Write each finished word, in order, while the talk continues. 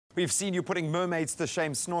We've seen you putting mermaids to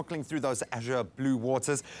shame, snorkeling through those azure blue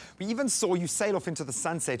waters. We even saw you sail off into the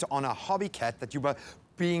sunset on a hobby cat that you were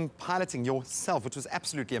piloting yourself, which was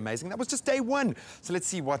absolutely amazing. That was just day one. So let's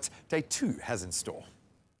see what day two has in store.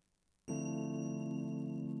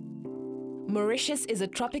 Mauritius is a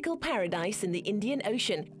tropical paradise in the Indian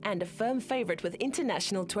Ocean and a firm favorite with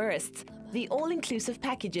international tourists. The all-inclusive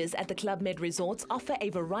packages at the Club Med resorts offer a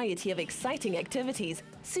variety of exciting activities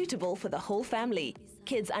suitable for the whole family.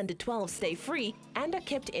 Kids under 12 stay free and are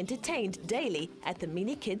kept entertained daily at the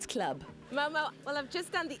Mini Kids Club. Momo, well, I've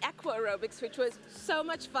just done the aqua aerobics, which was so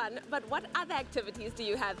much fun, but what other activities do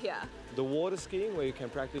you have here? The water skiing, where you can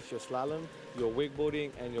practice your slalom, your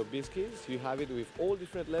wakeboarding and your biscuits. You have it with all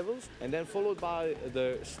different levels, and then followed by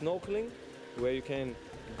the snorkeling, where you can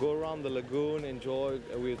go around the lagoon, enjoy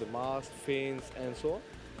with the mast, fins and so on.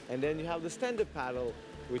 And then you have the stand-up paddle,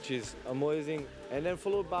 which is amazing, and then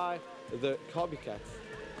followed by the hobby cat.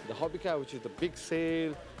 The hobby cat, which is the big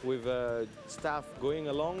sail with staff going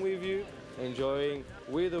along with you, enjoying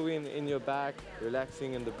with the wind in your back,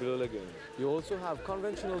 relaxing in the blue lagoon. You also have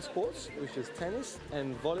conventional sports, which is tennis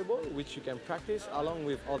and volleyball, which you can practice along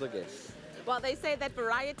with other guests. Well, they say that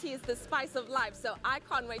variety is the spice of life, so I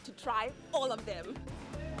can't wait to try all of them.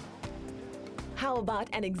 How about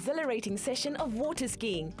an exhilarating session of water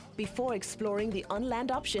skiing before exploring the on-land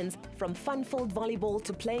options, from fun-filled volleyball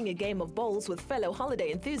to playing a game of bowls with fellow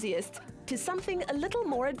holiday enthusiasts, to something a little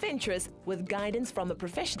more adventurous with guidance from a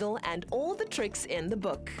professional and all the tricks in the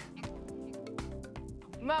book.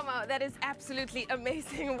 Momo, that is absolutely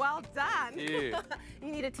amazing. Well done. Yeah.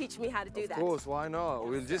 You need to teach me how to do that. Of course, why not?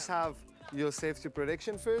 We'll just have your safety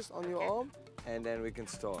protection first on your arm, and then we can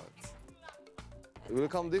start. We'll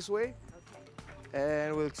come this way,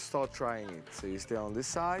 and we'll start trying it. So you stay on this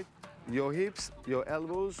side. Your hips, your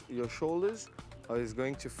elbows, your shoulders is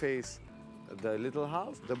going to face the little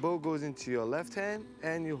house. The bow goes into your left hand,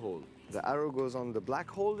 and you hold. The arrow goes on the black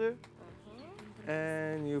holder,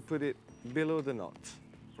 and you put it below the knot.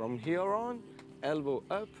 From here on, elbow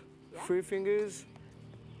up, 3 fingers.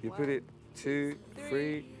 You put it 2,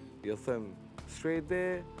 3, your thumb straight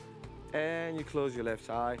there, and you close your left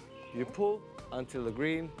eye. You pull until the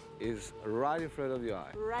green is right in front of your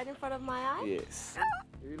eye. Right in front of my eye? Yes.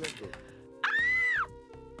 You let go.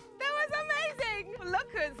 That was amazing!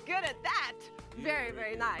 Look who's good at that. Very,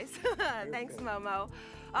 very nice. Thanks, Momo.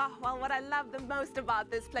 Oh, well, what I love the most about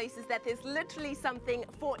this place is that there's literally something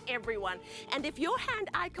for everyone. And if your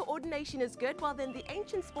hand-eye coordination is good, well, then the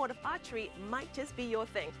ancient sport of archery might just be your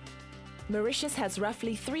thing. Mauritius has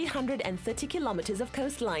roughly 330 kilometers of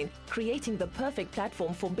coastline, creating the perfect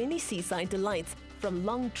platform for many seaside delights, from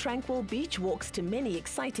long, tranquil beach walks to many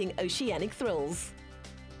exciting oceanic thrills.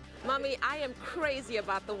 Mommy, I am crazy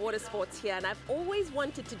about the water sports here, and I've always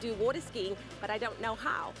wanted to do water skiing, but I don't know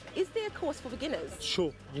how. Is there a course for beginners?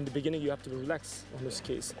 Sure. In the beginning, you have to relax on the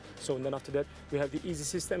skis. So, and then after that, we have the easy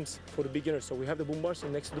systems for the beginners. So we have the boom bars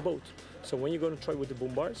next to the boat. So when you're going to try with the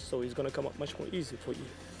boom bars, so it's going to come up much more easy for you.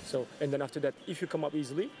 So, and then after that, if you come up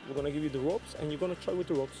easily, we're going to give you the ropes, and you're going to try with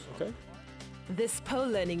the ropes, okay? This pole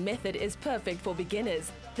learning method is perfect for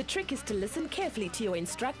beginners. The trick is to listen carefully to your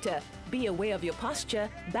instructor. Be aware of your posture,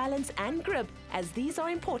 balance and grip, as these are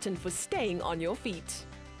important for staying on your feet.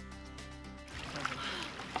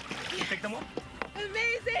 You pick them up?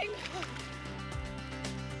 Amazing!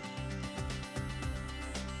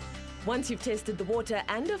 Once you've tested the water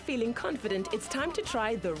and are feeling confident, it's time to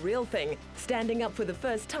try the real thing. Standing up for the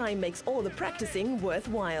first time makes all the practicing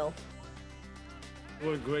worthwhile.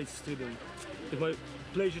 You're a great student. It's my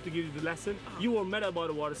pleasure to give you the lesson. You were mad about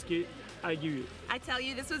the water ski. I give you. I tell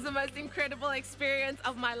you, this was the most incredible experience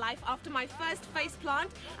of my life. After my first face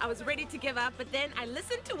plant, I was ready to give up, but then I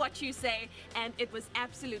listened to what you say, and it was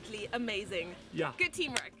absolutely amazing. Yeah. Good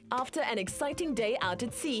teamwork. After an exciting day out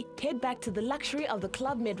at sea, head back to the luxury of the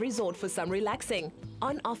Club Med Resort for some relaxing.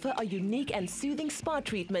 On offer are unique and soothing spa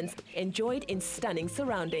treatments enjoyed in stunning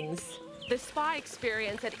surroundings. The spa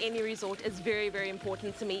experience at any resort is very, very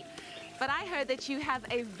important to me. But I heard that you have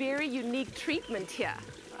a very unique treatment here.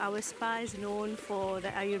 Our spa is known for the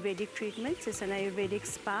Ayurvedic treatments. It's an Ayurvedic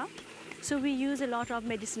spa. So we use a lot of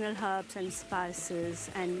medicinal herbs and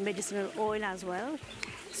spices and medicinal oil as well.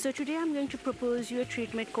 So today I'm going to propose you a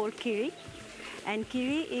treatment called Kiri. And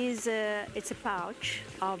Kiri is it's a pouch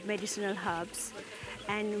of medicinal herbs.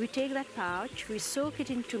 And we take that pouch, we soak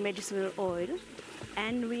it into medicinal oil,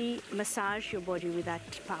 and we massage your body with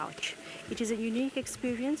that pouch. It is a unique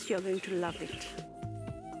experience. You're going to love it.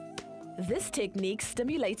 This technique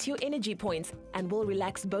stimulates your energy points and will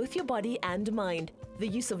relax both your body and mind. The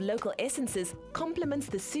use of local essences complements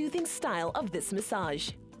the soothing style of this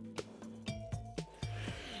massage.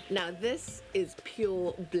 Now this is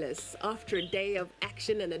pure bliss. After a day of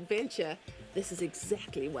action and adventure, this is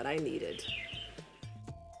exactly what I needed.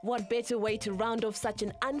 What better way to round off such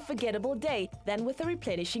an unforgettable day than with a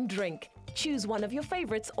replenishing drink? Choose one of your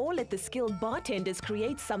favorites or let the skilled bartenders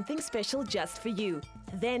create something special just for you.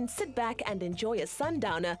 Then sit back and enjoy a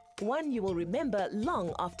sundowner, one you will remember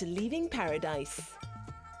long after leaving paradise.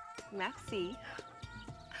 Merci.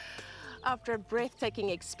 After a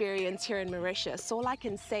breathtaking experience here in Mauritius, all I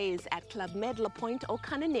can say is at Club Med La Pointe au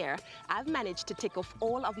Canonier, I've managed to tick off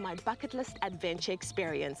all of my bucket list adventure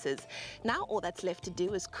experiences. Now all that's left to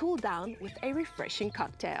do is cool down with a refreshing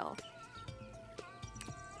cocktail.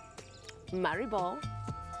 Maribor.